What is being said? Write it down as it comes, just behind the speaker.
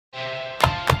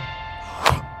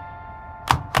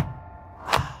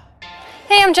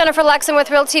Hey, I'm Jennifer Lexon with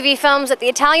Real TV Films at the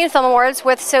Italian Film Awards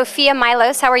with Sofia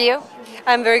Milos. How are you?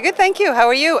 I'm very good, thank you. How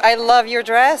are you? I love your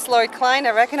dress, Lloyd Klein. I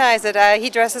recognize it. He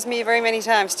dresses me very many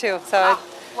times too. So.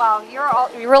 Well,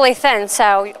 you're really thin,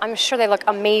 so I'm sure they look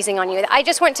amazing on you. I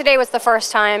just went today was the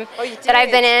first time that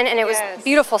I've been in, and it was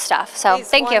beautiful stuff. So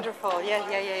thank you. Wonderful.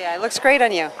 Yeah. It looks great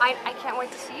on you. I can't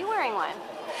wait to see you wearing one.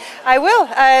 I will.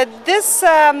 This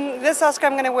Oscar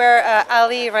I'm going to wear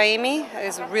Ali Raimi.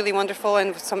 Is really wonderful,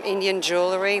 and some Indian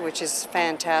jewelry, which is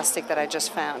fantastic that I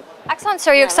just found. Excellent.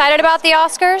 So are you excited about the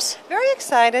Oscars? Very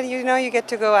excited. You know, you get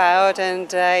to go out,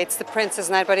 and it's the Princess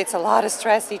Night, but it's a lot of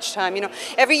stress each time. You know,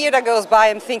 every year that goes by,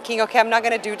 I'm thinking, okay, I'm not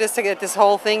going to do this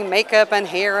whole thing, makeup and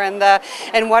hair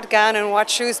and what gown and what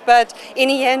shoes. But in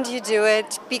the end, you do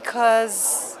it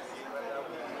because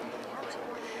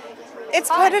it's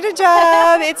part of the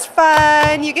job. It's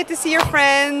fun. You get to see your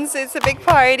friends. It's a big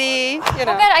party. You know.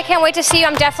 Well, good. I can't wait to see you.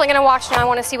 I'm definitely going to watch now. I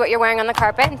want to see what you're wearing on the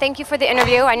carpet. And thank you for the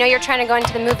interview. I know you're trying to go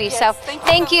into the movie, so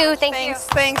thank you. Thanks.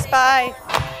 Bye.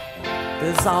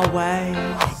 There's always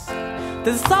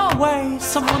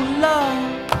someone to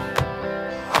love.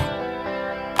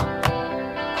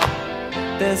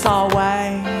 There's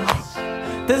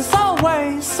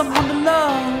always someone to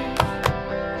love.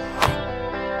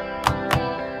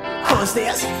 Cause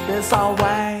there's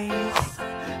always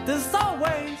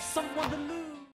someone to lose.